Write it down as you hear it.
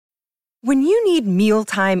When you need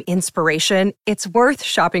mealtime inspiration, it's worth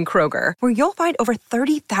shopping Kroger, where you'll find over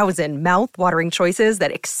 30,000 mouth-watering choices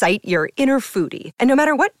that excite your inner foodie. And no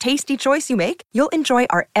matter what tasty choice you make, you'll enjoy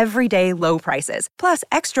our everyday low prices, plus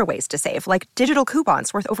extra ways to save, like digital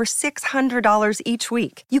coupons worth over $600 each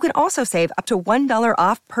week. You can also save up to $1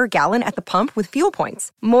 off per gallon at the pump with fuel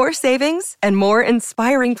points. More savings and more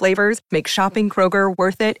inspiring flavors make shopping Kroger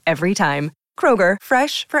worth it every time. Kroger,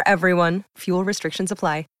 fresh for everyone. Fuel restrictions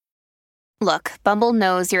apply. Look, Bumble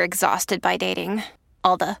knows you're exhausted by dating.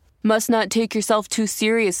 All the, must not take yourself too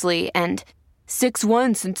seriously, and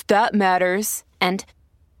 6'1" since that matters, and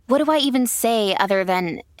what do I even say other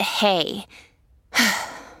than, hey?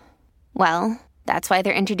 Well, that's why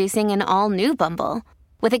they're introducing an all-new Bumble,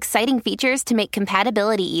 with exciting features to make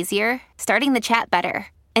compatibility easier, starting the chat better,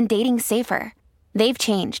 and dating safer. They've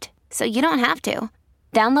changed, so you don't have to.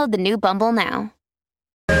 Download the new Bumble now.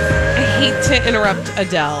 I hate to interrupt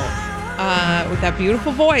Adele with that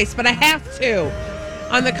beautiful voice, but I have to.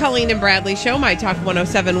 On the Colleen and Bradley Show, My Talk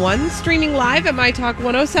 1071, streaming live at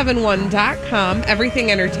MyTalk1071.com.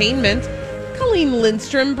 Everything Entertainment. Colleen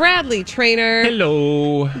Lindstrom, Bradley Trainer.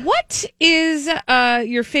 Hello. What is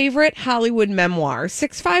your favorite Hollywood memoir?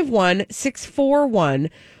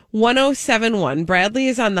 651-641-1071. Bradley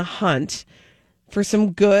is on the hunt for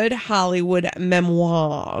some good Hollywood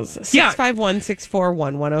memoirs.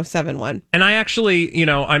 651-641-1071. And I actually,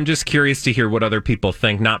 I'm just curious to hear what other people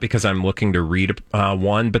think, not because I'm looking to read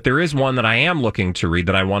one, but there is one that I am looking to read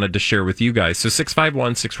that I wanted to share with you guys. So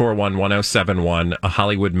 651-641-1071, a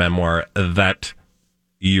Hollywood memoir that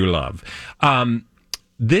you love.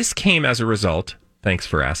 This came as a result, thanks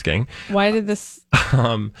for asking. Why did this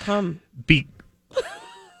come?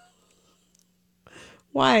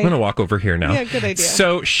 Why? I'm going to walk over here now. Yeah, good idea.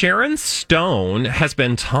 So Sharon Stone has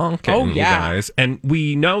been talking, you guys, and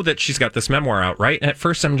we know that she's got this memoir out, right? And at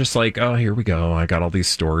first I'm just like, oh, here we go. I got all these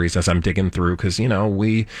stories as I'm digging through because,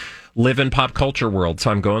 we live in pop culture world.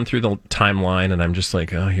 So I'm going through the timeline and I'm just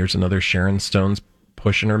like, oh, here's another Sharon Stone's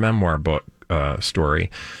pushing her memoir book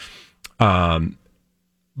story.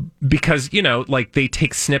 Because, they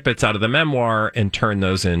take snippets out of the memoir and turn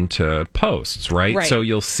those into posts, right? So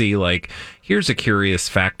you'll see, here's a curious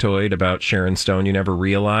factoid about Sharon Stone you never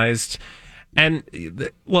realized. And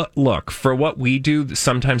look, for what we do,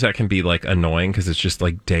 sometimes that can be, annoying because it's just,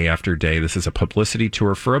 day after day. This is a publicity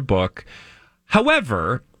tour for a book.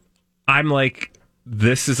 However, I'm like,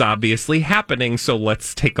 this is obviously happening, so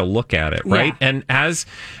let's take a look at it, right? Yeah. And as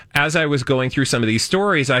I was going through some of these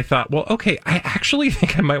stories, I thought, well, okay, I actually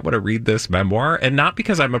think I might want to read this memoir, and not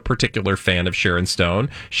because I'm a particular fan of Sharon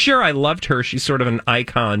Stone. Sure, I loved her. She's sort of an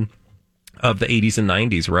icon of the 80s and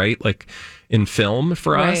 90s, right? In film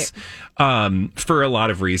for us, for a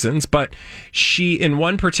lot of reasons. But she, in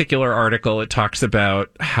one particular article, it talks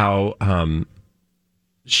about how I'm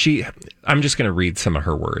just going to read some of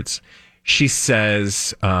her words. She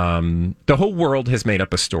says, the whole world has made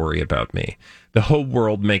up a story about me. The whole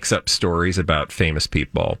world makes up stories about famous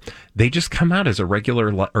people. They just come out as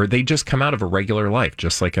they just come out of a regular life,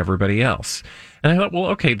 just like everybody else. And I thought, well,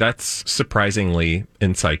 okay, that's surprisingly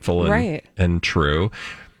insightful and true.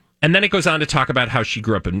 And then it goes on to talk about how she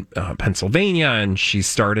grew up in Pennsylvania and she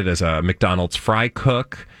started as a McDonald's fry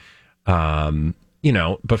cook.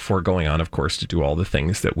 Before going on, of course, to do all the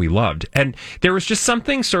things that we loved. And there was just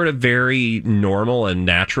something sort of very normal and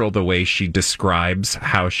natural the way she describes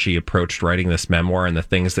how she approached writing this memoir and the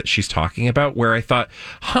things that she's talking about, where I thought,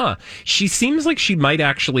 she seems like she might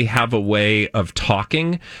actually have a way of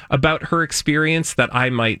talking about her experience that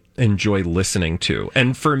I might enjoy listening to.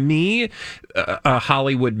 And for me, a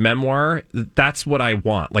Hollywood memoir, that's what I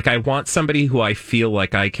want. I want somebody who I feel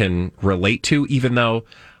like I can relate to, even though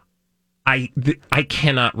I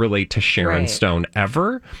cannot relate to Sharon Stone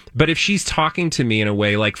ever, but if she's talking to me in a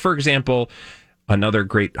way, for example, another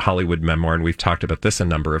great Hollywood memoir, and we've talked about this a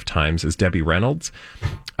number of times, is Debbie Reynolds.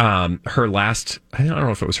 Her last, I don't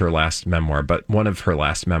know if it was her last memoir, but one of her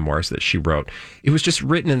last memoirs that she wrote, it was just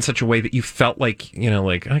written in such a way that you felt like,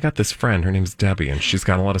 I got this friend, her name's Debbie, and she's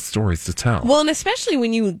got a lot of stories to tell. Well, and especially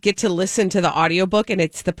when you get to listen to the audiobook and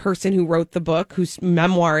it's the person who wrote the book, whose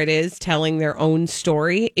memoir it is, telling their own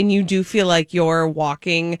story, and you do feel like you're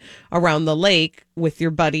walking around the lake with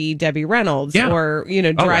your buddy Debbie Reynolds, or,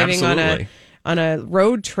 driving on a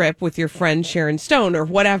road trip with your friend Sharon Stone or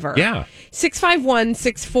whatever. Yeah.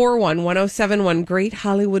 651-641-1071. Great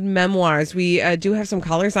Hollywood memoirs. We do have some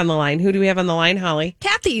callers on the line. Who do we have on the line, Holly?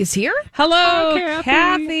 Kathy is here. Hello,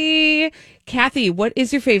 Kathy. Kathy, what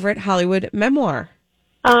is your favorite Hollywood memoir?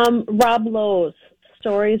 Rob Lowe's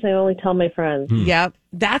Stories I Only Tell My Friends. Yep.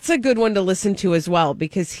 That's a good one to listen to as well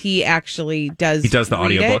because he actually does. He does the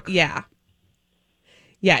audiobook? Yeah.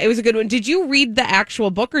 Yeah, it was a good one. Did you read the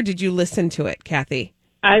actual book or did you listen to it, Kathy?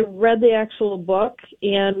 I read the actual book,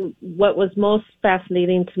 and what was most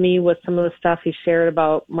fascinating to me was some of the stuff he shared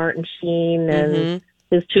about Martin Sheen and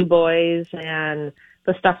his two boys and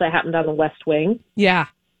the stuff that happened on the West Wing. Yeah.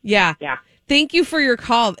 Yeah. Thank you for your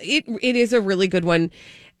call. It is a really good one.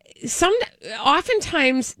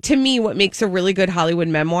 Oftentimes, to me, what makes a really good Hollywood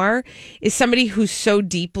memoir is somebody who's so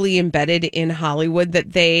deeply embedded in Hollywood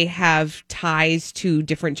that they have ties to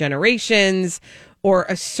different generations or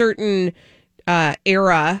a certain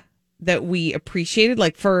era that we appreciated.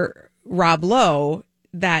 Like for Rob Lowe,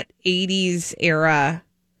 that 80s era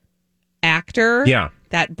actor,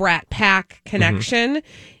 that Brat Pack connection,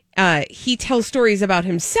 he tells stories about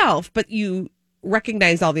himself, but you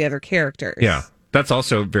recognize all the other characters. Yeah. That's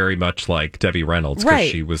also very much like Debbie Reynolds, because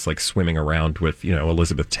she was like swimming around with,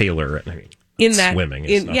 Elizabeth Taylor. And I mean, in that, swimming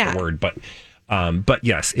is not the word, but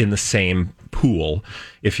yes, in the same pool,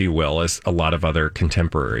 if you will, as a lot of other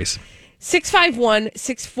contemporaries.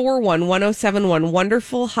 651-641-1071.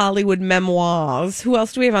 Wonderful Hollywood memoirs. Who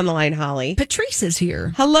else do we have on the line, Holly? Patrice is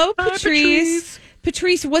here. Hello, Patrice.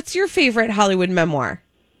 Patrice, what's your favorite Hollywood memoir?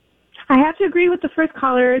 I have to agree with the first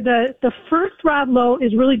caller. The first Rob Lowe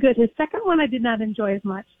is really good. His second one I did not enjoy as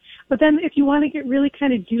much. But then if you want to get really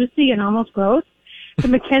kind of juicy and almost gross, the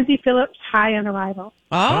Mackenzie Phillips High on Arrival.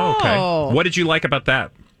 Oh. Okay. What did you like about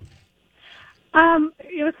that?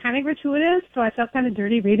 It was kind of gratuitous, so I felt kind of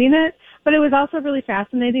dirty reading it. But it was also really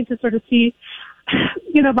fascinating to sort of see,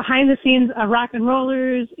 behind the scenes of rock and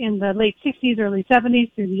rollers in the late 60s, early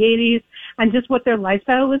 70s through the 80s, and just what their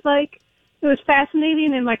lifestyle was like. It was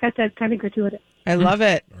fascinating and, like I said, kind of gratuitous. I love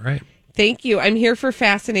it. All right. Thank you. I'm here for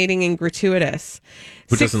fascinating and gratuitous.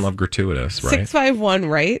 Who doesn't love gratuitous, right? 651,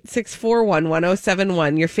 right?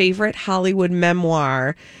 641-1071. Your favorite Hollywood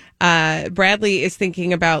memoir. Bradley is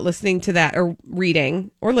thinking about listening to that or reading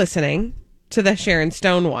or listening to the Sharon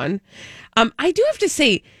Stone one. I do have to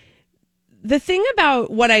say, the thing about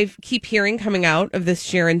what I keep hearing coming out of this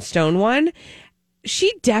Sharon Stone one,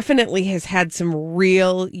 she definitely has had some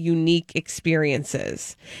real unique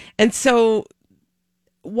experiences. And so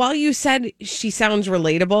while you said she sounds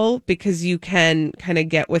relatable because you can kind of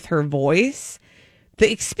get with her voice,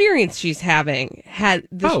 the experience she's having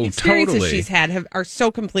experiences she's had are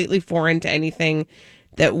so completely foreign to anything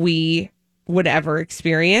that we would ever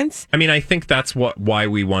experience. I mean, I think that's why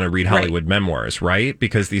we want to read Hollywood memoirs, right?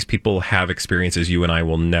 Because these people have experiences you and I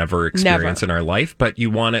will never experience in our life, but you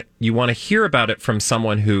want to hear about it from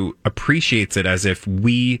someone who appreciates it as if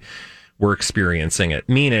we were experiencing it.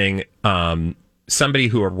 Meaning, somebody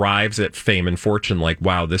who arrives at fame and fortune like,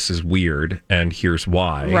 wow, this is weird, and here's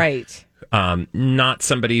why. Right. Not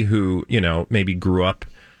somebody who, maybe grew up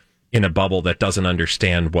in a bubble that doesn't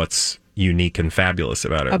understand what's unique and fabulous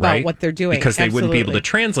about it, right? What they're doing. Because they Absolutely. wouldn't be able to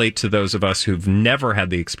translate to those of us who've never had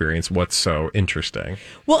the experience what's so interesting.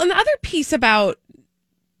 Well, and the other piece about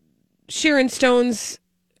Sharon Stone's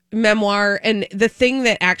memoir, and the thing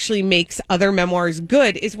that actually makes other memoirs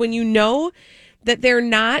good, is when you know that they're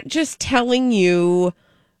not just telling you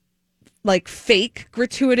like fake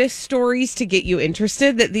gratuitous stories to get you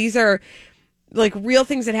interested, that these are like real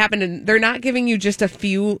things that happened, and they're not giving you just a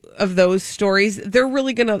few of those stories. They're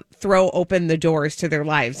really going to throw open the doors to their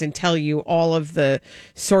lives and tell you all of the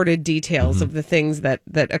sordid details of the things that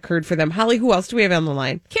occurred for them. Holly, who else do we have on the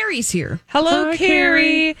line? Carrie's here. Hello, Hi,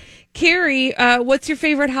 Carrie. Carrie, what's your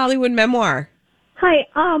favorite Hollywood memoir? Hi.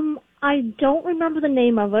 I don't remember the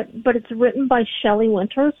name of it, but it's written by Shelley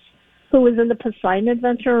Winters, who was in the Poseidon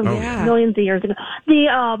Adventure millions of years ago.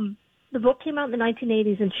 The book came out in the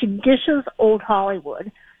 1980s, and she dishes old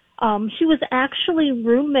Hollywood. She was actually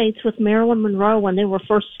roommates with Marilyn Monroe when they were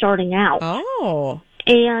first starting out. Oh.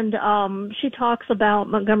 And she talks about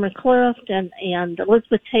Montgomery Clift and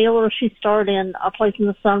Elizabeth Taylor. She starred in A Place in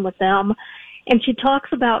the Sun with them. And she talks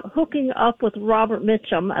about hooking up with Robert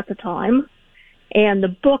Mitchum at the time. And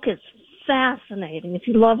the book is fascinating if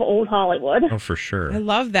you love old Hollywood. Oh, for sure. I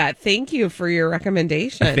love that. Thank you for your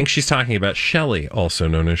recommendation. I think she's talking about Shelley, also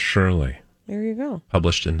known as Shirley. There you go.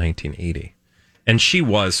 Published in 1980. And she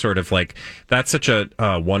was sort of like, that's such a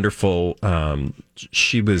wonderful,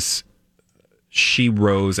 she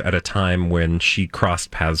rose at a time when she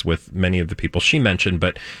crossed paths with many of the people she mentioned,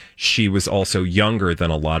 but she was also younger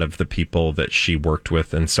than a lot of the people that she worked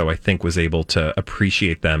with. And so I think was able to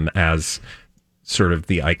appreciate them as sort of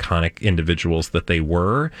the iconic individuals that they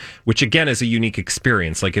were, which again is a unique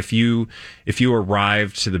experience. Like if you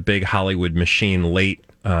arrived to the big Hollywood machine late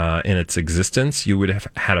in its existence, you would have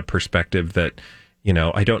had a perspective that,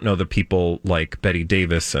 I don't know the people like Bette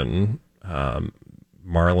Davis and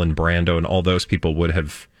Marlon Brando and all those people would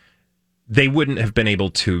have they wouldn't have been able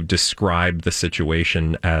to describe the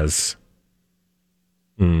situation as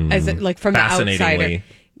like from the outsider.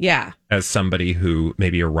 Yeah. As somebody who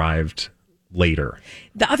maybe arrived later.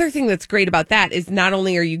 The other thing that's great about that is not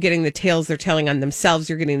only are you getting the tales they're telling on themselves,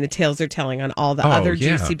 you're getting the tales they're telling on all the other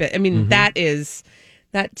juicy bits. I mean, that is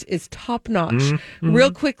top notch.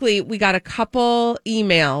 Real quickly, we got a couple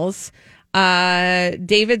emails.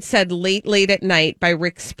 David said Late at Night by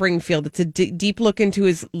Rick Springfield. It's a deep look into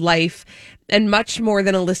his life and much more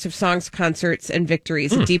than a list of songs, concerts, and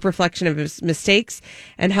victories. A deep reflection of his mistakes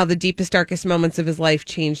and how the deepest, darkest moments of his life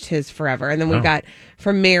changed his forever. And then we got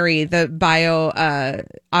from Mary, the bio,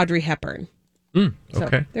 Audrey Hepburn. Okay.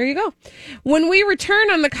 So, there you go. When we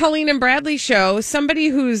return on the Colleen and Bradley show, somebody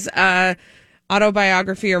whose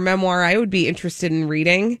autobiography or memoir I would be interested in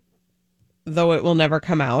reading, though it will never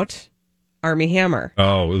come out, Armie Hammer.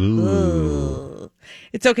 Oh, ooh.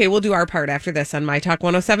 It's okay. We'll do our part after this on My Talk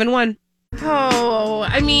 107.1. Oh,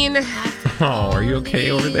 I mean... Oh, are you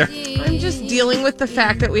okay over there? I'm just dealing with the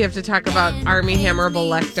fact that we have to talk about Armie Hammerable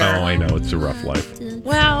Lecter. Oh, I know. It's a rough life.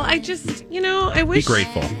 Well, I just, I wish... Be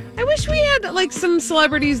grateful. I wish we had, like, some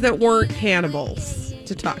celebrities that weren't cannibals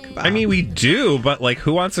to talk about. I mean, we do, but, like,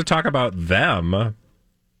 who wants to talk about them?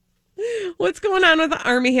 What's going on with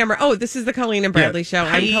Armie Hammer? Oh, this is the Colleen and Bradley show.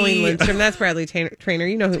 I'm Colleen Lindstrom. That's Bradley Trainer.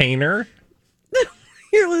 You know who. Trainer?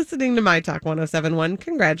 You're listening to My Talk 107.1.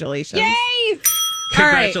 Congratulations. Yay!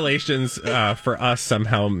 Congratulations for us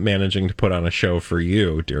somehow managing to put on a show for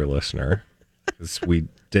you, dear listener. Because we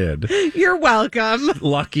did. You're welcome.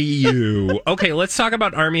 Lucky you. Okay, let's talk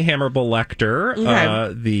about Armie Hammerable Lecter,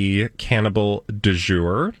 the cannibal du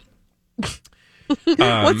jour.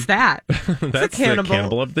 What's that? That's the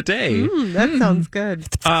cannibal of the day. That sounds good.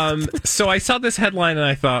 So I saw this headline and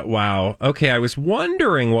I thought, wow, okay, I was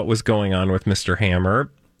wondering what was going on with Mr.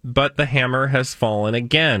 Hammer, but the hammer has fallen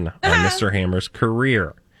again on Mr. Hammer's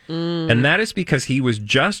career. And that is because he was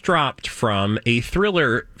just dropped from a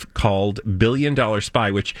thriller called $1 Billion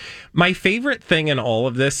Spy, which my favorite thing in all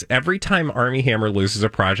of this, every time Armie Hammer loses a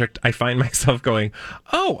project, I find myself going,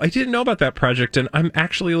 oh, I didn't know about that project, and I'm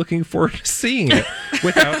actually looking forward to seeing it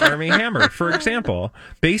without Armie Hammer. For example,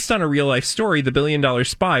 based on a real-life story, The $1 Billion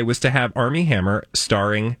Spy was to have Armie Hammer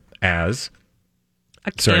starring as...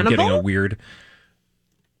 A cannibal? I'm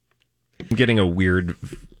getting a weird...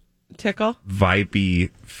 Tickle vibey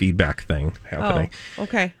feedback thing happening. Oh,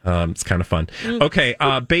 okay. It's kind of fun. Okay,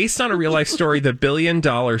 based on a real life story, The $1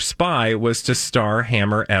 Billion Spy was to star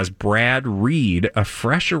Hammer as Brad Reed, a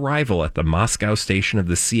fresh arrival at the Moscow station of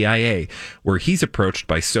the CIA, where he's approached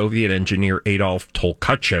by Soviet engineer Adolf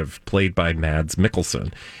Tolkachev, played by Mads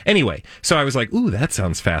Mikkelsen. Anyway, so I was like, ooh, that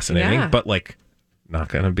sounds fascinating, but like, not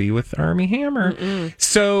going to be with Armie Hammer.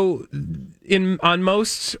 So in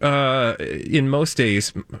most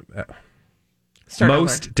days,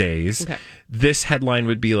 this headline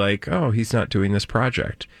would be like, oh, he's not doing this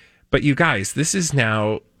project. But you guys, this is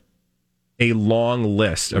now a long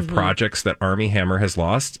list of projects that Armie Hammer has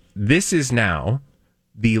lost. This is now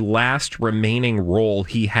the last remaining role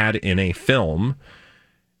he had in a film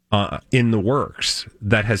in the works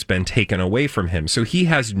that has been taken away from him. So he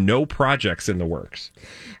has no projects in the works.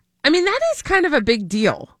 I mean, that is kind of a big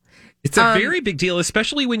deal. It's a very big deal,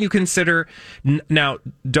 especially when you consider, now,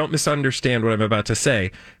 don't misunderstand what I'm about to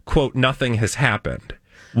say, quote, nothing has happened.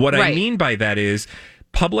 What I mean by that is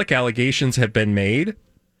public allegations have been made.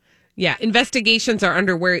 Yeah, investigations are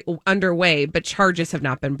underway, but charges have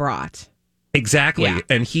not been brought. Exactly. Yeah.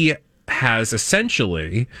 And he has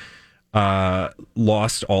essentially...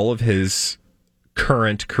 lost all of his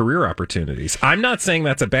current career opportunities. I'm not saying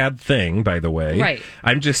that's a bad thing, by the way. Right.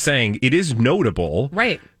 I'm just saying it is notable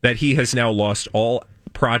that he has now lost all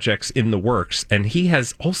projects in the works. And he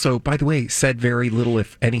has also, by the way, said very little,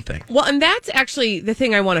 if anything. Well, and that's actually the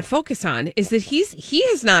thing I want to focus on is that he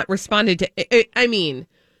has not responded to, I mean,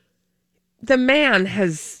 the man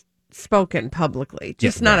has spoken publicly,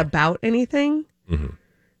 just not about anything.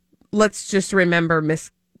 Let's just remember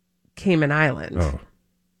Miss Cayman Island. Oh,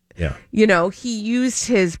 yeah. He used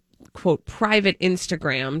his, quote, private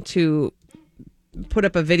Instagram to put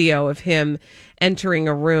up a video of him entering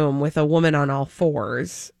a room with a woman on all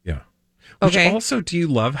fours. Yeah. Which also, do you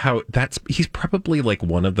love how he's probably like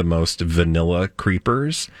one of the most vanilla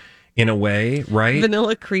creepers in a way, right?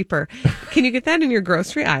 Vanilla creeper. Can you get that in your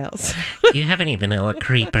grocery aisles? Do you have any vanilla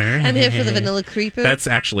creeper? I'm here for the vanilla creeper. That's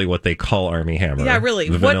actually what they call Armie Hammer. Yeah, really.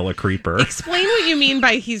 The vanilla creeper. Explain what you mean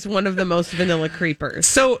by he's one of the most vanilla creepers.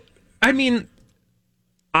 So, I mean,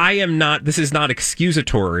 this is not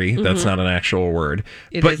excusatory. That's not an actual word.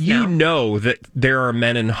 But you know that there are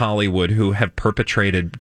men in Hollywood who have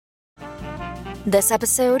perpetrated. This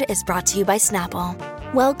episode is brought to you by Snapple.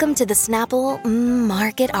 Welcome to the Snapple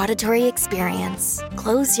Market Auditory Experience.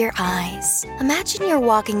 Close your eyes. Imagine you're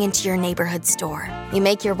walking into your neighborhood store. You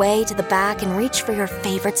make your way to the back and reach for your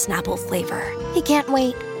favorite Snapple flavor. You can't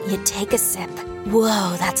wait. You take a sip.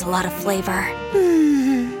 Whoa, that's a lot of flavor.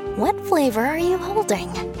 What flavor are you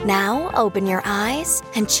holding? Now open your eyes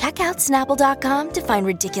and check out Snapple.com to find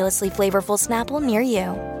ridiculously flavorful Snapple near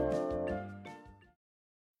you.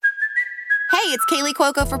 Hey, it's Kaylee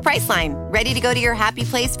Cuoco for Priceline. Ready to go to your happy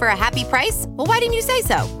place for a happy price? Well, why didn't you say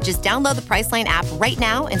so? Just download the Priceline app right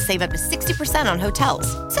now and save up to 60% on hotels.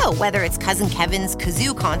 So whether it's Cousin Kevin's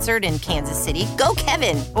Kazoo Concert in Kansas City, go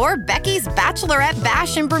Kevin, or Becky's Bachelorette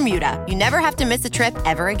Bash in Bermuda, you never have to miss a trip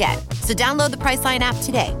ever again. So download the Priceline app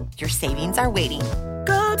today. Your savings are waiting.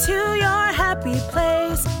 Go to your happy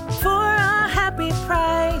place for a happy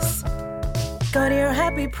price. Go to your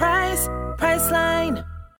happy price, Priceline.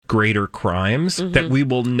 Greater crimes that we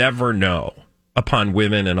will never know upon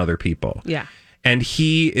women and other people. Yeah. And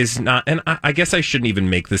he is not, and I guess I shouldn't even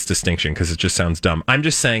make this distinction because it just sounds dumb. I'm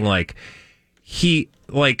just saying, like, he,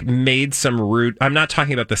 like, made some rude, I'm not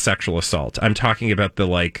talking about the sexual assault. I'm talking about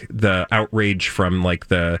the outrage from, like,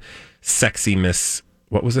 the sexy Miss,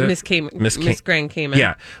 what was it? Miss Grand Cayman.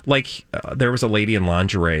 Yeah. Like, there was a lady in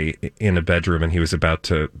lingerie in a bedroom and he was about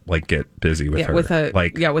to, like, get busy with her. With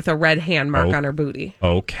a red hand mark on her booty.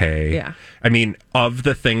 Okay. Yeah. I mean, of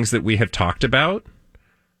the things that we have talked about,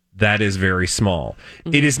 that is very small.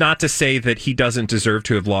 Mm-hmm. It is not to say that he doesn't deserve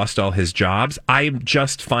to have lost all his jobs. I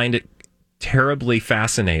just find it terribly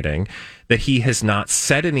fascinating that he has not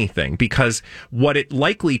said anything, because what it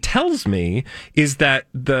likely tells me is that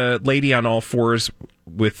the lady on all fours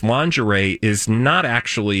with lingerie is not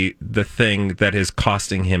actually the thing that is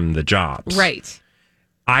costing him the jobs. Right.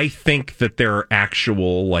 I think that there are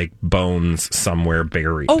actual, like, bones somewhere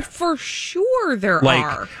buried. Oh, for sure there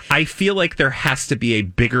are. I feel like there has to be a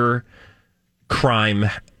bigger crime.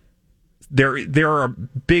 There are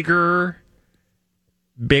bigger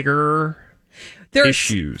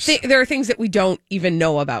issues. There are things that we don't even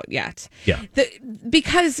know about yet. Yeah.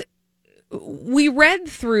 Because we read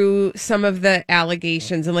through some of the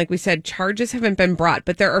allegations, and like we said, charges haven't been brought,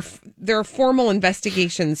 but there are formal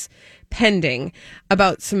investigations pending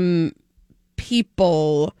about some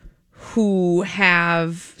people who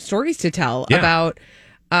have stories to tell about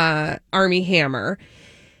Armie Hammer.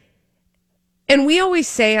 And we always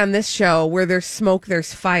say on this show, where there's smoke,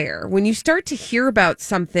 there's fire. When you start to hear about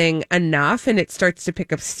something enough and it starts to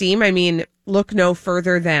pick up steam, I mean, look no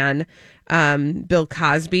further than Bill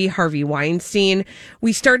Cosby, Harvey Weinstein.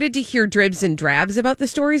 We started to hear dribs and drabs about the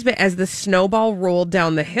stories, but as the snowball rolled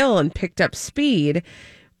down the hill and picked up speed,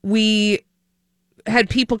 we had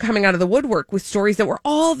people coming out of the woodwork with stories that were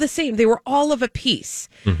all the same. They were all of a piece.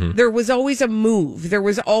 Mm-hmm. There was always a move. There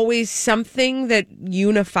was always something that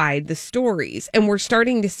unified the stories. And we're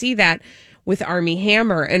starting to see that with Armie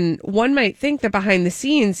Hammer. And one might think that behind the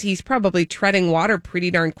scenes, he's probably treading water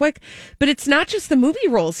pretty darn quick. But it's not just the movie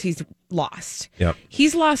roles he's lost. Yep.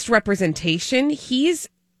 He's lost representation. He's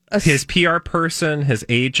his PR person, his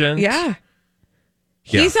agent. Yeah.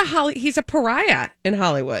 He's a pariah in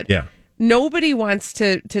Hollywood. Yeah. Nobody wants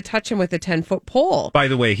to touch him with a 10-foot pole. By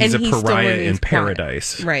the way, he's a pariah in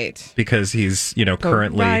paradise. Quiet. Right. Because he's,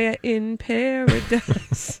 currently... Pariah in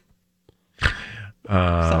paradise.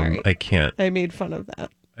 Sorry. I can't. I made fun of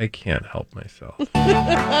that. I can't help myself.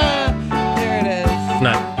 There it is. It's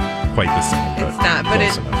not quite the same. It's not, but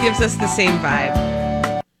it gives us the same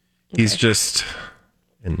vibe. He's just...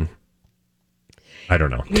 I don't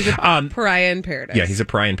know. He's a pariah in paradise. Yeah, he's a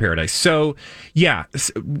pariah in paradise. So, yeah,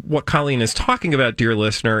 what Colleen is talking about, dear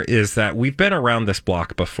listener, is that we've been around this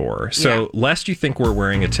block before. So, lest you think we're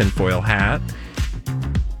wearing a tinfoil hat,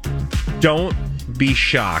 don't be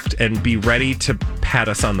shocked and be ready to pat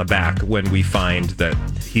us on the back when we find that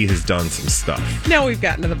he has done some stuff. Now we've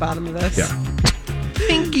gotten to the bottom of this. Yeah.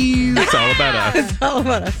 Thank you. It's all about us. It's all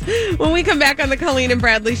about us. When we come back on the Colleen and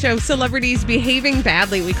Bradley Show, celebrities behaving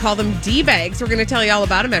badly. We call them D-bags. We're going to tell you all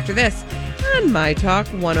about them after this on My Talk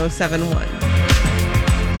 1071.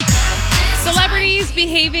 Celebrities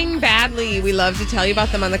behaving badly. We love to tell you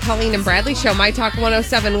about them on the Colleen and Bradley Show. My Talk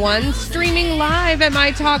 1071, streaming live at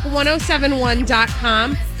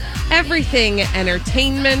mytalk1071.com. Everything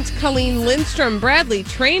Entertainment. Colleen Lindstrom, Bradley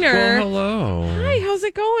Trainer. Well, hello. Hi, how's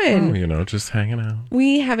it going? Oh, just hanging out.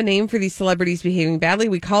 We have a name for these celebrities behaving badly.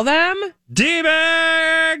 We call them...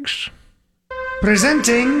 D-bags!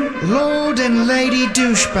 Presenting Lord and Lady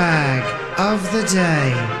Douchebag of the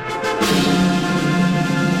Day.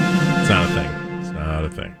 It's not a thing. It's not a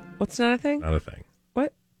thing. What's not a thing? Not a thing.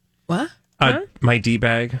 What? What? My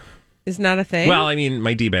D-bag is not a thing? Well, I mean,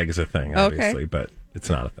 my D-bag is a thing, obviously, but it's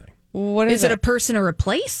not a thing. What is it? A person or a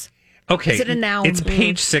place? Okay. Is it a noun? It's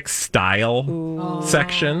page 6 style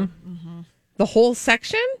section. The whole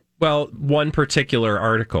section? Well, one particular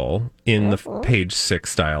article in the page 6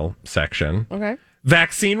 style section. Okay.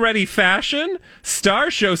 Vaccine-ready fashion?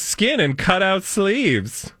 Stars show skin and cut-out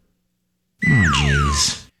sleeves.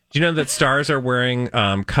 Jeez. Do you know that stars are wearing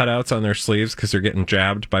cutouts on their sleeves because they're getting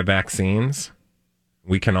jabbed by vaccines?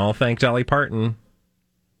 We can all thank Dolly Parton.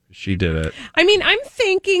 She did it. I mean, I'm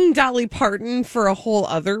thanking Dolly Parton for a whole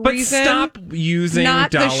other reason. Stop using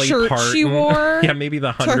not Dolly the shirt Parton. she wore. Yeah, maybe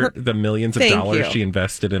the millions of dollars she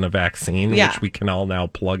invested in a vaccine, Yeah. which we can all now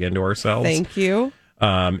plug into ourselves. Thank you.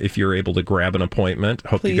 If you're able to grab an appointment,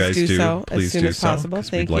 hope Please you guys do do. so Please as soon do as so. possible. 'Cause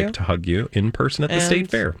Thank we'd you. like to hug you in person at the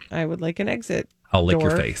state fair. I would like an exit. I'll lick your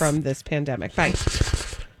door face from this pandemic. Bye.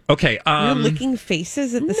 Okay. You're licking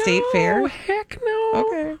faces at the state fair? Heck no.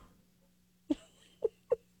 Okay.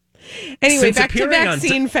 Anyway, Since back to appearing on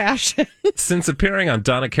vaccine fashion. Since appearing on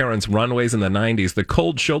Donna Karan's runways in the 90s, the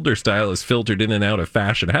cold shoulder style has filtered in and out of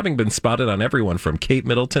fashion, having been spotted on everyone from Kate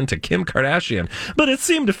Middleton to Kim Kardashian. But it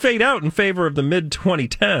seemed to fade out in favor of the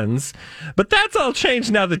mid-2010s. But that's all changed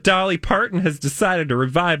now that Dolly Parton has decided to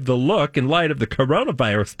revive the look in light of the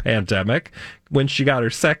coronavirus pandemic when she got her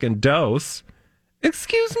second dose.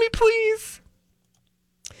 Excuse me, please.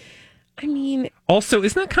 I mean, also,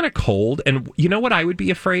 isn't that kind of cold? And you know what I would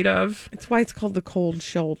be afraid of? It's why it's called the cold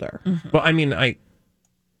shoulder. Well, I mean, I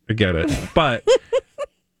get it, but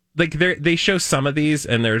like they show some of these,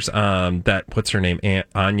 and there's that what's her name,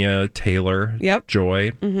 Anya Taylor,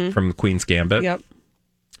 Joy from Queen's Gambit. Yep.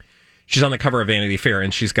 She's on the cover of Vanity Fair,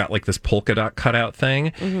 and she's got like this polka dot cutout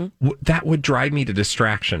thing. That would drive me to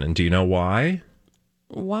distraction. And do you know why?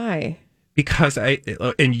 Why? Because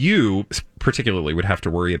you particularly would have to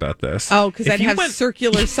worry about this. Oh, because I'd have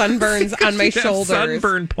circular sunburns on my shoulders.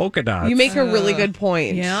 Sunburn polka dots. You make a really good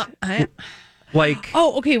point. Yeah.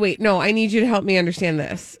 Oh, okay, wait. No, I need you to help me understand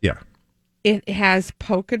this. Yeah. It has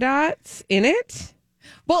polka dots in it?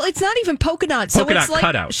 Well, it's not even polka dots. Polka so it's dot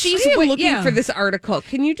like cutouts. She's looking for this article.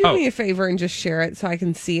 Can you do me a favor and just share it so I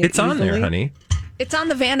can see it It's on there, easily? honey. It's on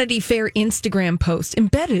the Vanity Fair Instagram post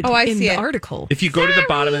embedded in the article. If you go to the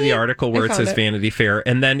bottom of the article where it says found it. Vanity Fair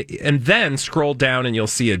and then scroll down and you'll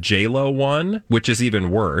see a J-Lo one, which is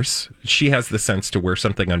even worse. She has the sense to wear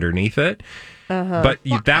something underneath it. But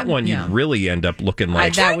you'd really end up looking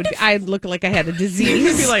like I'd look like I had a disease.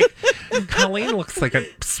 You'd be like, Colleen looks like a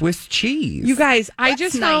Swiss cheese. You guys, I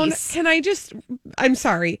just found. nice. I'm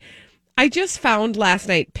sorry. I just found last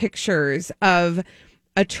night pictures of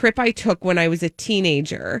a trip I took when I was a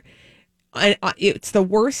teenager. It's the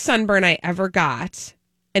worst sunburn I ever got.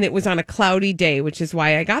 And it was on a cloudy day, which is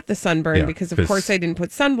why I got the sunburn, because of course I didn't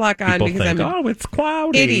put sunblock on because I'm it's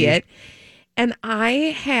cloudy. Idiot. And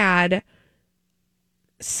I had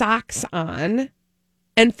socks on,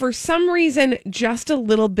 and for some reason just a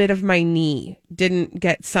little bit of my knee didn't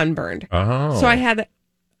get sunburned. So I had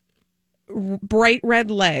bright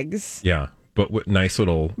red legs, but with nice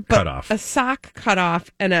little cutoff, a sock cut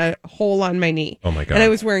off, and a hole on my knee. Oh my god. And I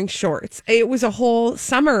was wearing shorts. It was a whole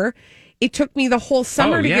summer. It took me the whole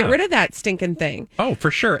summer to get rid of that stinking thing. Oh,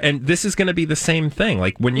 for sure. And this is going to be the same thing.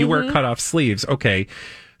 Like when you wear cut off sleeves, okay,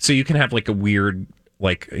 so you can have like a weird,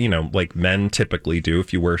 like men typically do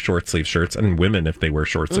if you wear short sleeve shirts, and women if they wear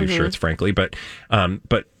short sleeve shirts, frankly. But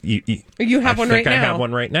you have one right now. I have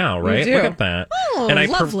one right now, right? You do. Look at that. Oh,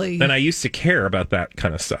 and lovely. And I used to care about that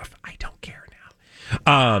kind of stuff. I don't care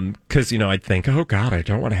now. Because I'd think, oh God, I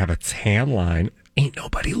don't want to have a tan line. Ain't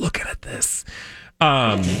nobody looking at this.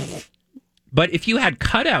 But if you had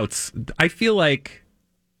cutouts, I feel like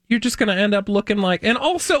you're just going to end up looking like... And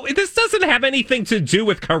also, this doesn't have anything to do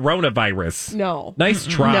with coronavirus. No. Nice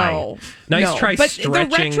try. No. Nice try but stretching.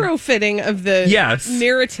 the retrofitting of the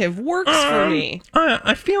narrative works for me.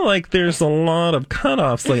 I feel like there's a lot of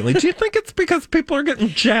cutoffs lately. Do you think it's because people are getting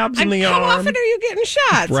jabs in the arm? How often are you getting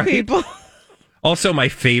shots, Right? people? Also, my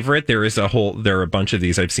favorite, there are a bunch of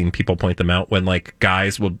these. I've seen people point them out when like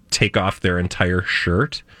guys will take off their entire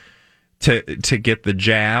shirt to get the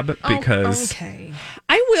jab because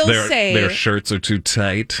I will say their shirts are too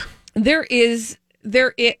tight. There is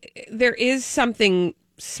something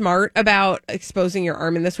smart about exposing your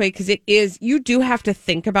arm in this way, because you do have to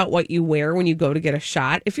think about what you wear when you go to get a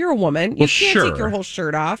shot. If you're a woman, you can't take your whole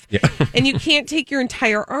shirt off, and you can't take your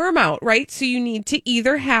entire arm out, right? So you need to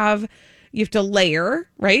either you have to layer,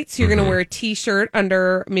 right? So you're going to wear a t-shirt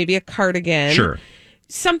under maybe a cardigan. Sure.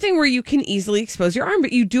 Something where you can easily expose your arm,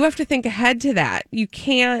 but you do have to think ahead to that. You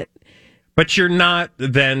can't But you're not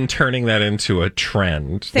then turning that into a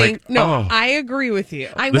trend. I agree with you.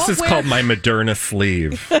 This is called my Moderna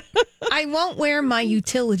sleeve. I won't wear my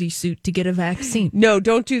utility suit to get a vaccine. No,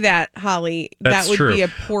 don't do that, Holly. That's that would true. be a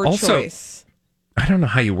poor Also, choice. I don't know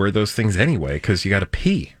how you wear those things anyway, because you got to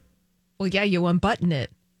pee. Well, yeah, you unbutton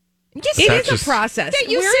it. Yes, it is a process. Yeah,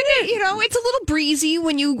 you sit it, it's a little breezy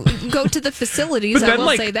when you go to the facilities. I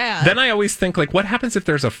will say that. Then I always think, what happens if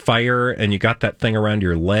there's a fire and you got that thing around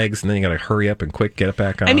your legs and then you got to hurry up and quick get it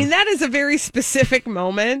back on? I mean, that is a very specific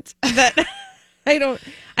moment that I don't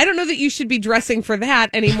know that you should be dressing for that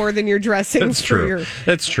any more than you're dressing That's for true. your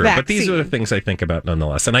That's true. vaccine. But these are the things I think about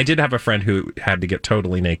nonetheless. And I did have a friend who had to get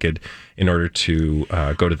totally naked in order to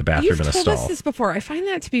go to the bathroom in a stall. You've told us this before. I find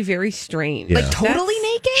that to be very strange. Yeah. Like totally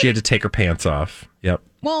naked? She had to take her pants off. Yep.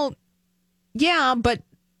 Well, yeah, but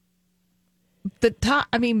the top,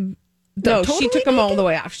 No, totally she took them naked? all the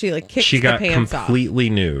way off. She kicked She the got pants off. completely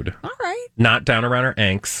nude. All right. Not down around her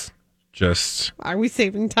anks. Just. Are we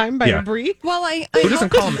saving time by a Brie? Well, I Who doesn't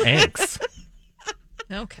call them anks?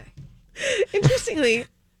 Okay. Interestingly,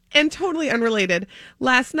 and totally unrelated,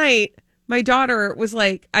 last night, my daughter was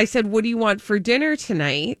like, I said, what do you want for dinner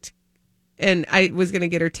tonight? And I was going to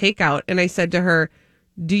get her takeout. And I said to her,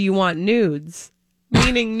 do you want nudes?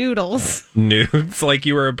 Meaning noodles. Nudes, like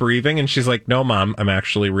you were breathing, and she's like, no, Mom, I'm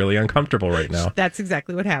actually really uncomfortable right now. That's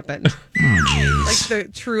exactly what happened. Like the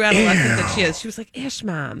true adolescent that she is. She was like, Ish,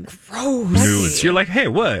 Mom. Gross. Nudes. You're like, hey,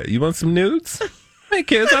 what? You want some nudes? Hey,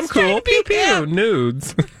 kids, I'm cool. Pew, pew.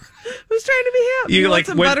 Nudes. Who's trying to be hip? You want like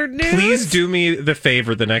some buttered nudes? Please do me the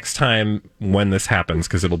favor the next time when this happens,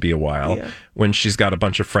 because it'll be a while, when she's got a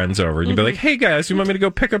bunch of friends over, and you'll be like, hey, guys, you want me to go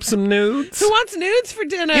pick up some nudes? Who wants nudes for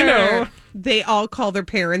dinner? You know. They all call their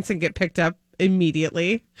parents and get picked up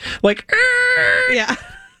immediately. Like, yeah.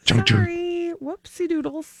 Jum, jum. Sorry. Whoopsie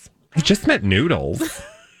doodles. I just meant noodles.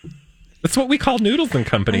 That's what we call Noodles and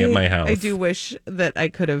Company at my house. I do wish that I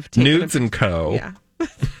could have taken Nudes and Co. Yeah.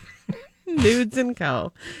 Nudes and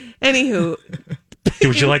Co. Anywho.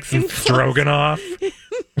 Would you like some stroganoff?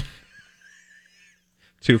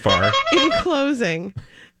 Too far. In closing.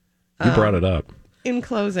 You brought it up. In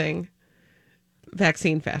closing.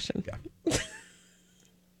 Vaccine fashion. Yeah.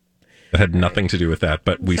 It had nothing to do with that,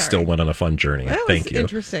 but we still went on a fun journey. That Thank was you.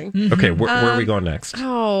 Interesting. Okay, where are we going next?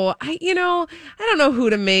 Oh, I don't know who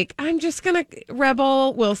to make. I'm just gonna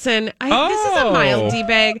Rebel Wilson. This is a mild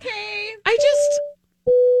D-bag. Okay.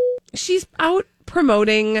 She's out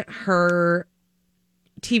promoting her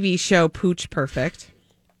TV show Pooch Perfect.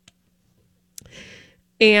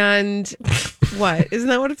 And what? Isn't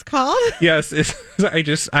that what it's called? Yes,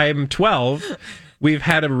 I'm 12. We've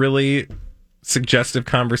had a really suggestive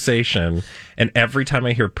conversation, and every time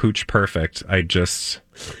I hear Pooch Perfect, I just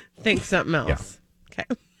think something else. Yeah.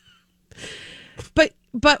 Okay.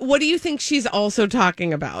 But what do you think she's also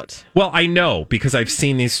talking about? Well, I know because I've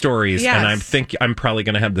seen these stories, and I'm probably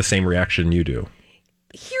going to have the same reaction you do.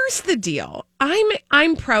 Here's the deal.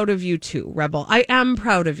 I'm proud of you too, Rebel. I am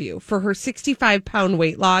proud of you for her 65-pound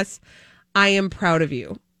weight loss. I am proud of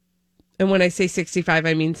you. And when I say 65,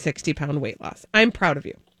 I mean 60-pound weight loss. I'm proud of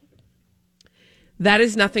you. That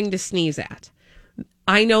is nothing to sneeze at.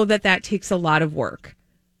 I know that takes a lot of work.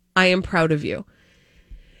 I am proud of you.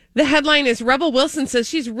 The headline is Rebel Wilson says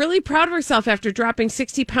she's really proud of herself after dropping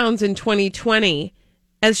 60 pounds in 2020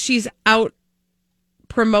 as she's out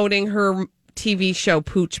promoting her TV show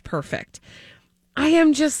Pooch Perfect.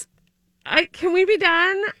 Can we be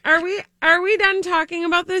done? Are we done talking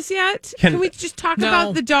about this yet? Can we just talk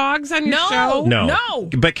about the dogs on your show? No.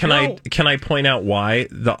 But can I point out why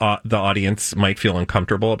the audience might feel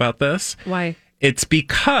uncomfortable about this? Why? It's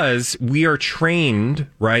because we are trained,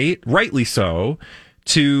 rightly so,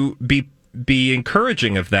 to be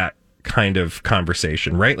encouraging of that kind of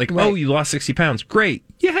conversation, right? Like, oh, you lost 60 pounds. Great.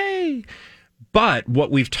 Yay. But what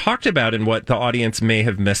we've talked about and what the audience may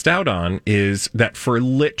have missed out on is that for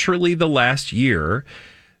literally the last year,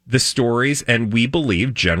 the stories, and we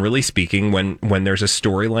believe, generally speaking, when there's a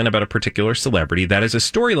storyline about a particular celebrity, that is a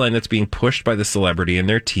storyline that's being pushed by the celebrity and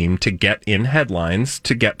their team to get in headlines,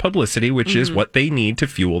 to get publicity, which is what they need to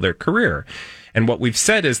fuel their career. And what we've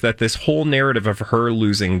said is that this whole narrative of her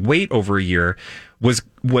losing weight over a year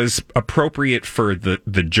was appropriate for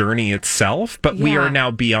the journey itself, but we are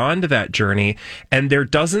now beyond that journey, and there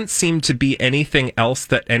doesn't seem to be anything else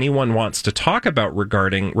that anyone wants to talk about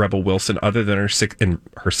regarding Rebel Wilson other than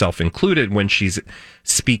herself included when she's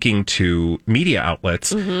speaking to media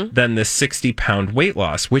outlets than this 60-pound weight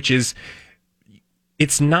loss, which is...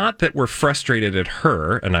 It's not that we're frustrated at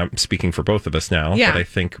her, and I'm speaking for both of us now, but I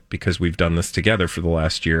think because we've done this together for the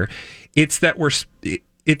last year, it's that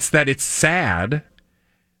it's sad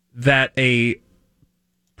that a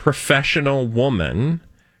professional woman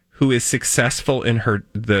who is successful in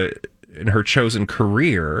her chosen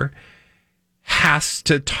career has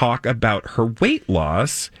to talk about her weight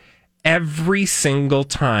loss every single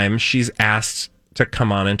time she's asked to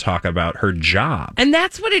come on and talk about her job. And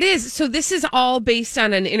that's what it is. So this is all based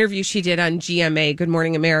on an interview she did on GMA, Good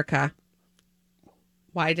Morning America.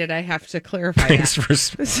 Why did I have to clarify Thanks that? for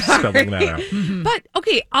spelling that out. Mm-hmm. But,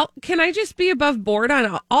 okay, can I just be above board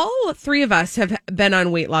on all three of us have been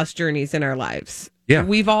on weight loss journeys in our lives. Yeah.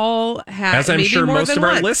 We've all had, as I'm maybe sure more most than of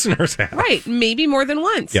our once. listeners have. Right, maybe more than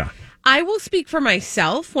once. Yeah. I will speak for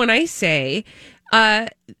myself when I say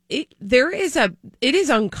it is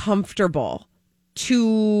uncomfortable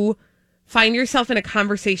to find yourself in a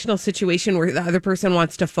conversational situation where the other person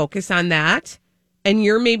wants to focus on that, and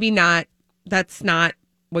you're maybe not, that's not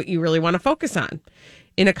what you really want to focus on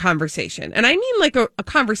in a conversation. And I mean like a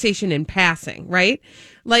conversation in passing, right?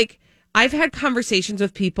 Like, I've had conversations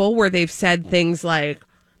with people where they've said things like,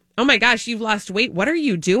 oh my gosh, you've lost weight. What are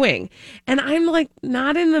you doing? And I'm like,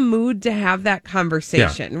 not in the mood to have that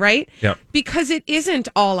conversation, right? Yeah. Because it isn't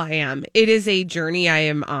all I am. It is a journey I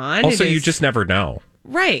am on. Also, you just never know.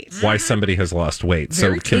 Right. Why somebody has lost weight.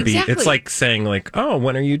 So it can be, it's like saying like, oh,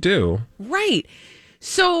 when are you due? Right.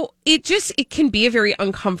 So it can be a very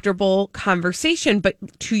uncomfortable conversation. But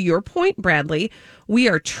to your point, Bradley, we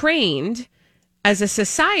are trained as a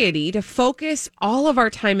society to focus all of our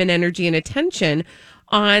time and energy and attention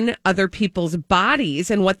on other people's bodies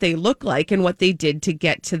and what they look like and what they did to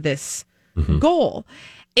get to this goal.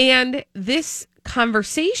 And this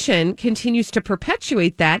conversation continues to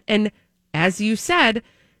perpetuate that. And as you said,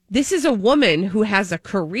 this is a woman who has a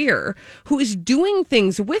career, who is doing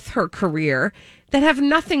things with her career that have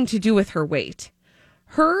nothing to do with her weight.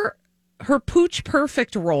 Her Pooch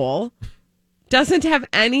Perfect role doesn't have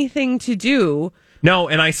anything to do. No,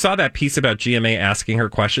 and I saw that piece about GMA asking her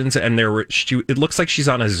questions, and it looks like she's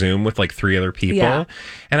on a Zoom with like three other people. Yeah.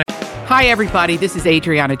 And Hi, everybody. This is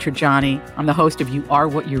Adriana Trajani. I'm the host of You Are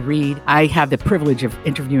What You Read. I have the privilege of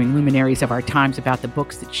interviewing luminaries of our times about the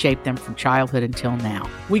books that shaped them from childhood until now.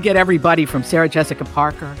 We get everybody from Sarah Jessica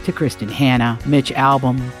Parker to Kristen Hanna, Mitch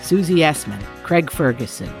Albom, Susie Essman, Craig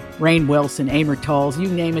Ferguson, Rainn Wilson, Amor Tolls, you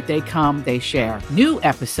name it, they come, they share. New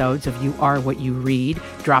episodes of You Are What You Read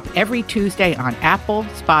drop every Tuesday on Apple,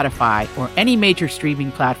 Spotify, or any major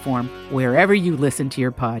streaming platform wherever you listen to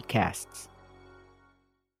your podcasts.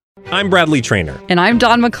 I'm Bradley Trainer. And I'm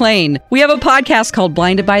Don McClain. We have a podcast called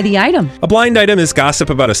Blinded by the Item. A blind item is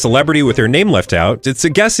gossip about a celebrity with their name left out. It's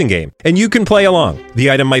a guessing game, and you can play along.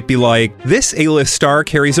 The item might be like, this A-list star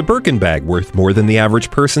carries a Birkin bag worth more than the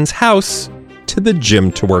average person's house to the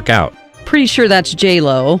gym to work out. Pretty sure that's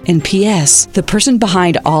J-Lo. And P.S., the person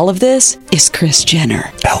behind all of this is Kris Jenner,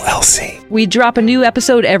 LLC. We drop a new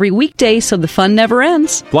episode every weekday so the fun never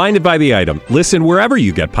ends. Blinded by the Item. Listen wherever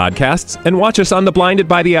you get podcasts and watch us on the Blinded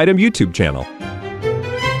by the Item YouTube channel.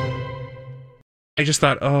 I just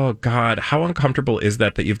thought, oh God, how uncomfortable is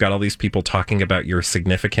that you've got all these people talking about your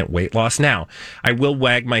significant weight loss? Now, I will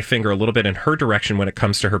wag my finger a little bit in her direction when it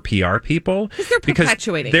comes to her PR people. They're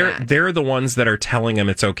perpetuating that. They're the ones that are telling them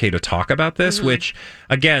it's okay to talk about this, which,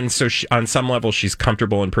 again, so on some level, she's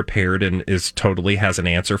comfortable and prepared and has an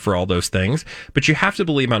answer for all those things. But you have to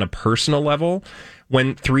believe on a personal level,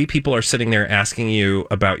 when three people are sitting there asking you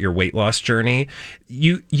about your weight loss journey,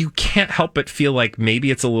 you can't help but feel like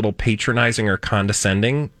maybe it's a little patronizing or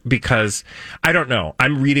condescending, because I don't know.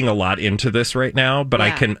 I'm reading a lot into this right now, but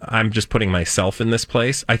I'm just putting myself in this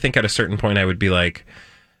place. I think at a certain point I would be like,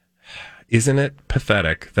 isn't it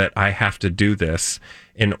pathetic that I have to do this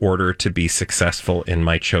in order to be successful in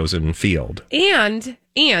my chosen field? And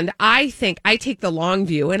I think I take the long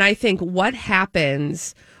view, and I think what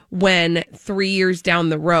happens when 3 years down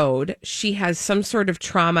the road, she has some sort of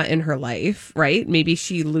trauma in her life, right? Maybe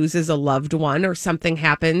she loses a loved one or something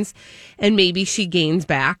happens, and maybe she gains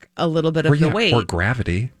back a little bit of the weight. Or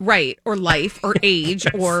gravity. Right. Or life or age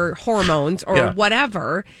or hormones or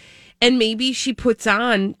whatever. And maybe she puts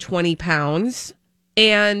on 20 pounds.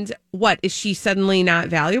 And what? Is she suddenly not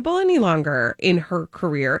valuable any longer in her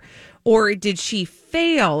career? Or did she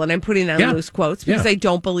fail? And I'm putting that in loose quotes because I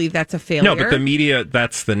don't believe that's a failure. No, but the media,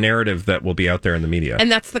 that's the narrative that will be out there in the media.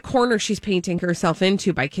 And that's the corner she's painting herself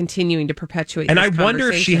into by continuing to perpetuate and this I wonder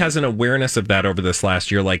if she has an awareness of that over this last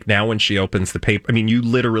year. Like now when she opens the paper, I mean, you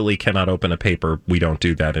literally cannot open a paper. We don't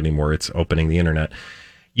do that anymore. It's opening the internet.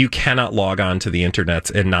 You cannot log on to the internet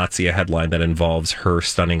and not see a headline that involves her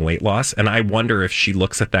stunning weight loss. And I wonder if she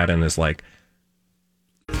looks at that and is like,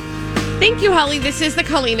 thank you, Holly. This is the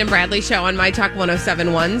Colleen and Bradley Show on My Talk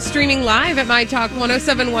 1071, streaming live at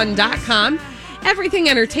MyTalk1071.com. Everything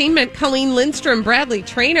Entertainment, Colleen Lindstrom, Bradley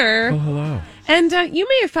Trainer. Oh, hello. And you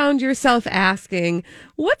may have found yourself asking,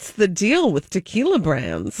 what's the deal with tequila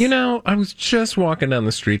brands? You know, I was just walking down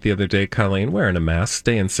the street the other day, Colleen, wearing a mask,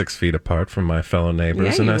 staying 6 feet apart from my fellow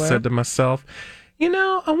neighbors. Yeah, and I said to myself, you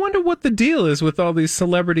know, I wonder what the deal is with all these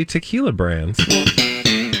celebrity tequila brands.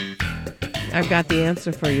 I've got the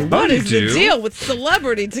answer for you. What is the deal with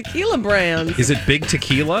celebrity tequila brands? Is it Big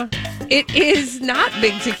Tequila? It is not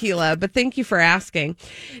Big Tequila, but thank you for asking.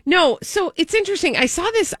 No, so it's interesting. I saw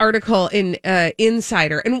this article in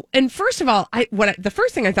Insider, and first of all, the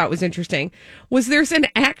first thing I thought was interesting was there's an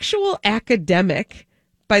actual academic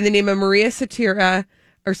by the name of Sarita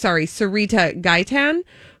Gaitan,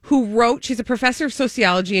 who wrote, she's a professor of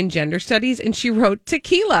sociology and gender studies, and she wrote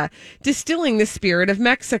Tequila, Distilling the Spirit of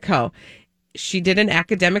Mexico. She did an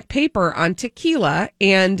academic paper on tequila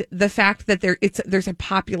and the fact that there's a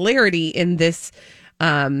popularity in this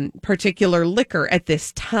particular liquor at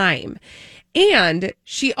this time. And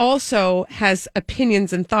she also has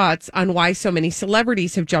opinions and thoughts on why so many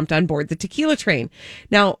celebrities have jumped on board the tequila train.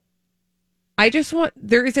 Now,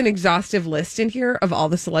 there is an exhaustive list in here of all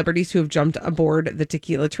the celebrities who have jumped aboard the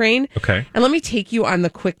tequila train. Okay. And let me take you on the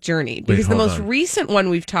quick journey because the most recent one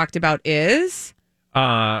we've talked about is...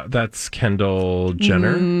 that's Kendall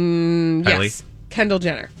Jenner. Yes, Kendall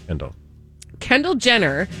Jenner. Kendall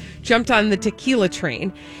Jenner jumped on the tequila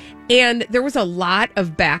train, and there was a lot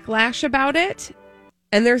of backlash about it.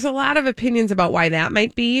 And there's a lot of opinions about why that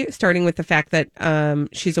might be, starting with the fact that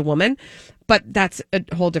she's a woman, but that's a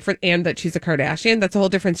whole different, and that she's a Kardashian. That's a whole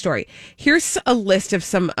different story. Here's a list of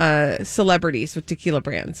some celebrities with tequila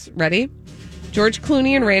brands. Ready? George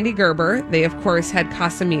Clooney and Randy Gerber. They, of course, had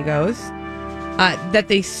Casamigos. That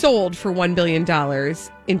they sold for $1 billion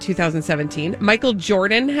in 2017. Michael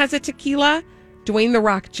Jordan has a tequila. Dwayne "The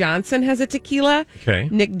Rock" Johnson has a tequila. Okay.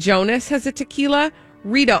 Nick Jonas has a tequila.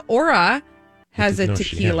 Rita Ora has a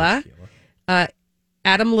tequila.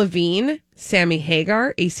 Adam Levine, Sammy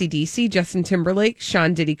Hagar, AC/DC, Justin Timberlake,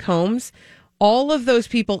 Sean Diddy Combs. All of those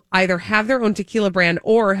people either have their own tequila brand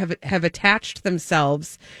or have attached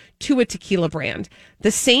themselves to a tequila brand. The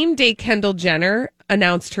same day Kendall Jenner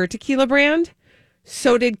announced her tequila brand,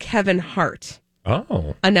 so did Kevin Hart.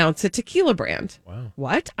 Announce a tequila brand. Wow.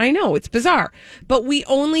 What? I know, it's bizarre. But we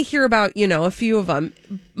only hear about, a few of them.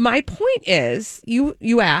 My point is,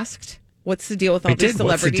 you asked, what's the deal with all these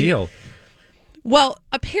celebrities? What's the deal? Well,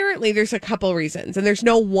 apparently there's a couple reasons, and there's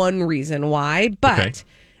no one reason why, but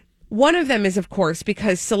one of them is, of course,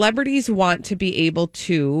 because celebrities want to be able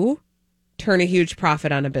to turn a huge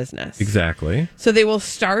profit on a business. Exactly. So they will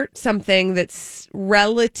start something that's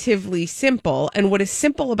relatively simple. And what is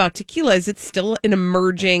simple about tequila is it's still an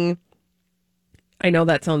emerging, I know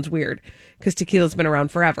that sounds weird because tequila's been around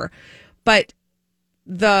forever, but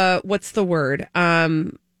what's the word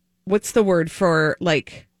for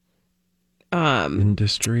like,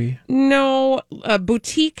 industry? No, a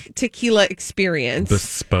boutique tequila experience.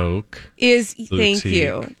 Bespoke. Thank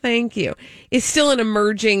you. Is still an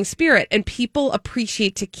emerging spirit. And people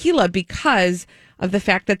appreciate tequila because of the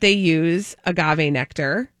fact that they use agave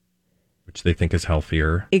nectar. Which they think is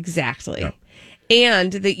healthier. Exactly. Yeah.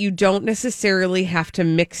 And that you don't necessarily have to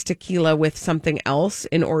mix tequila with something else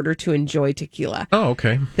in order to enjoy tequila. Oh,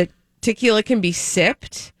 okay. That tequila can be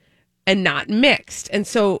sipped and not mixed. And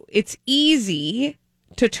so it's easy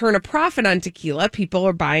to turn a profit on tequila. People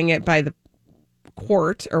are buying it by the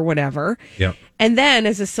quart or whatever. Yep. And then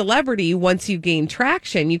as a celebrity, once you gain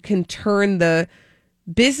traction, you can turn the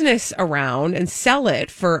business around and sell it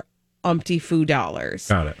for umpty-foo dollars.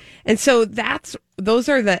 Got it. And so those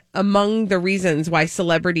are among the reasons why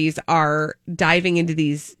celebrities are diving into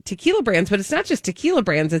these tequila brands, but it's not just tequila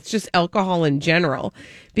brands, it's just alcohol in general,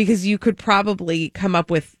 because you could probably come up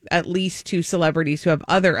with at least 2 celebrities who have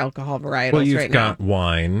other alcohol varietals right now. Well, you've got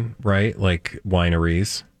wine, right? Like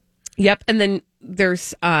wineries. Yep. And then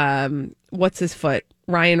there's, what's his foot?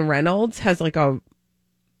 Ryan Reynolds has like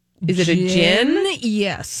is it a gin?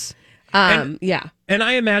 Yes. Yeah. And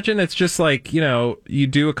I imagine it's just like, you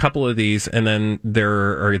do a couple of these and then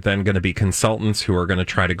there are then going to be consultants who are going to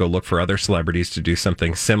try to go look for other celebrities to do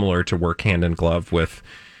something similar to work hand in glove with,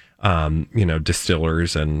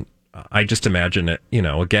 distillers. And I just imagine it,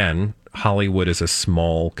 again, Hollywood is a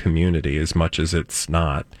small community as much as it's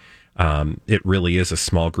not. It really is a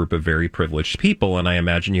small group of very privileged people. And I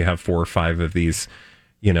imagine you have 4 or 5 of these,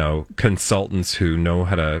 consultants who know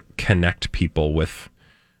how to connect people with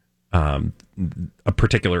a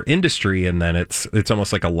particular industry, and then it's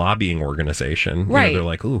almost like a lobbying organization. Right. They're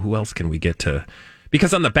like, "Ooh, who else can we get to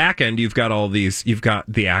Because on the back end, you've got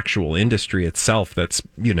the actual industry itself that's,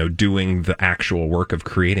 doing the actual work of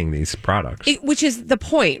creating these products. Which is the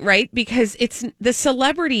point, right? Because it's the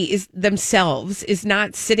celebrity themselves is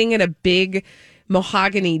not sitting at a big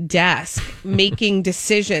mahogany desk making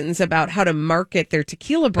decisions about how to market their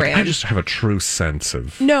tequila brand. I just have a true sense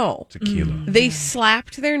of tequila. They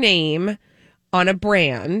slapped their name on a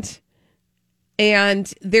brand,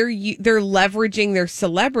 and they're leveraging their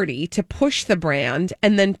celebrity to push the brand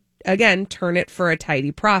and then again turn it for a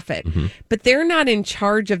tidy profit. But they're not in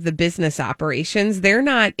charge of the business operations. They're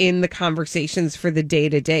not in the conversations for the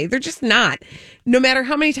day-to-day. They're just not. No matter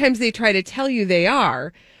how many times they try to tell you they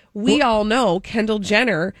are. We all know Kendall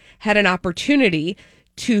Jenner had an opportunity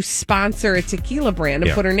to sponsor a tequila brand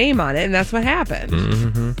and put her name on it, and that's what happened.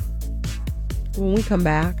 When we come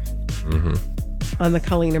back on the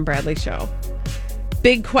Colleen and Bradley Show,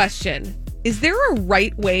 big question. Is there a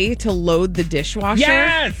right way to load the dishwasher?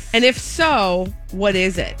 Yes! And if so, what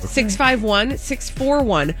is it?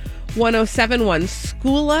 651-641-1071.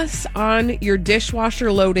 School us on your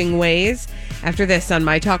dishwasher loading ways. After this on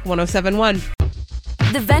My Talk 1071.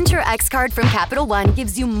 The Venture X card from Capital One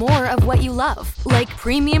gives you more of what you love, like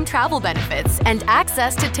premium travel benefits and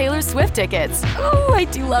access to Taylor Swift tickets. Oh, I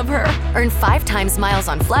do love her. Earn 5 times miles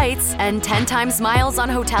on flights and 10 times miles on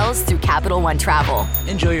hotels through Capital One Travel.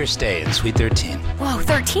 Enjoy your stay in Suite 13. Whoa,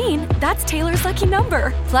 13? That's Taylor's lucky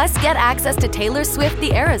number. Plus, get access to Taylor Swift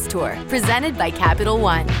The Eras Tour, presented by Capital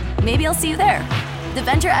One. Maybe I'll see you there. The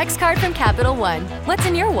Venture X card from Capital One. What's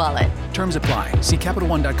in your wallet? Terms apply. See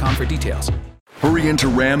CapitalOne.com for details. Hurry into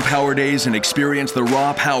Ram Power Days and experience the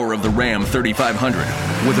raw power of the Ram 3500.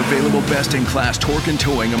 With available best-in-class torque and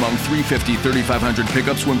towing among 350 3500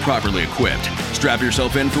 pickups when properly equipped. Strap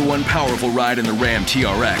yourself in for one powerful ride in the Ram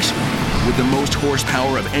TRX. With the most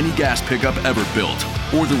horsepower of any gas pickup ever built.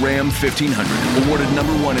 Or the Ram 1500, awarded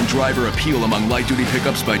 #1 in driver appeal among light-duty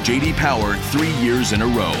pickups by J.D. Power 3 years in a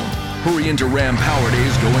row. Hurry into Ram Power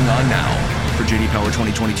Days going on now. For J.D. Power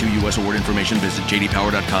 2022 U.S. award information, visit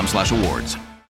jdpower.com/awards.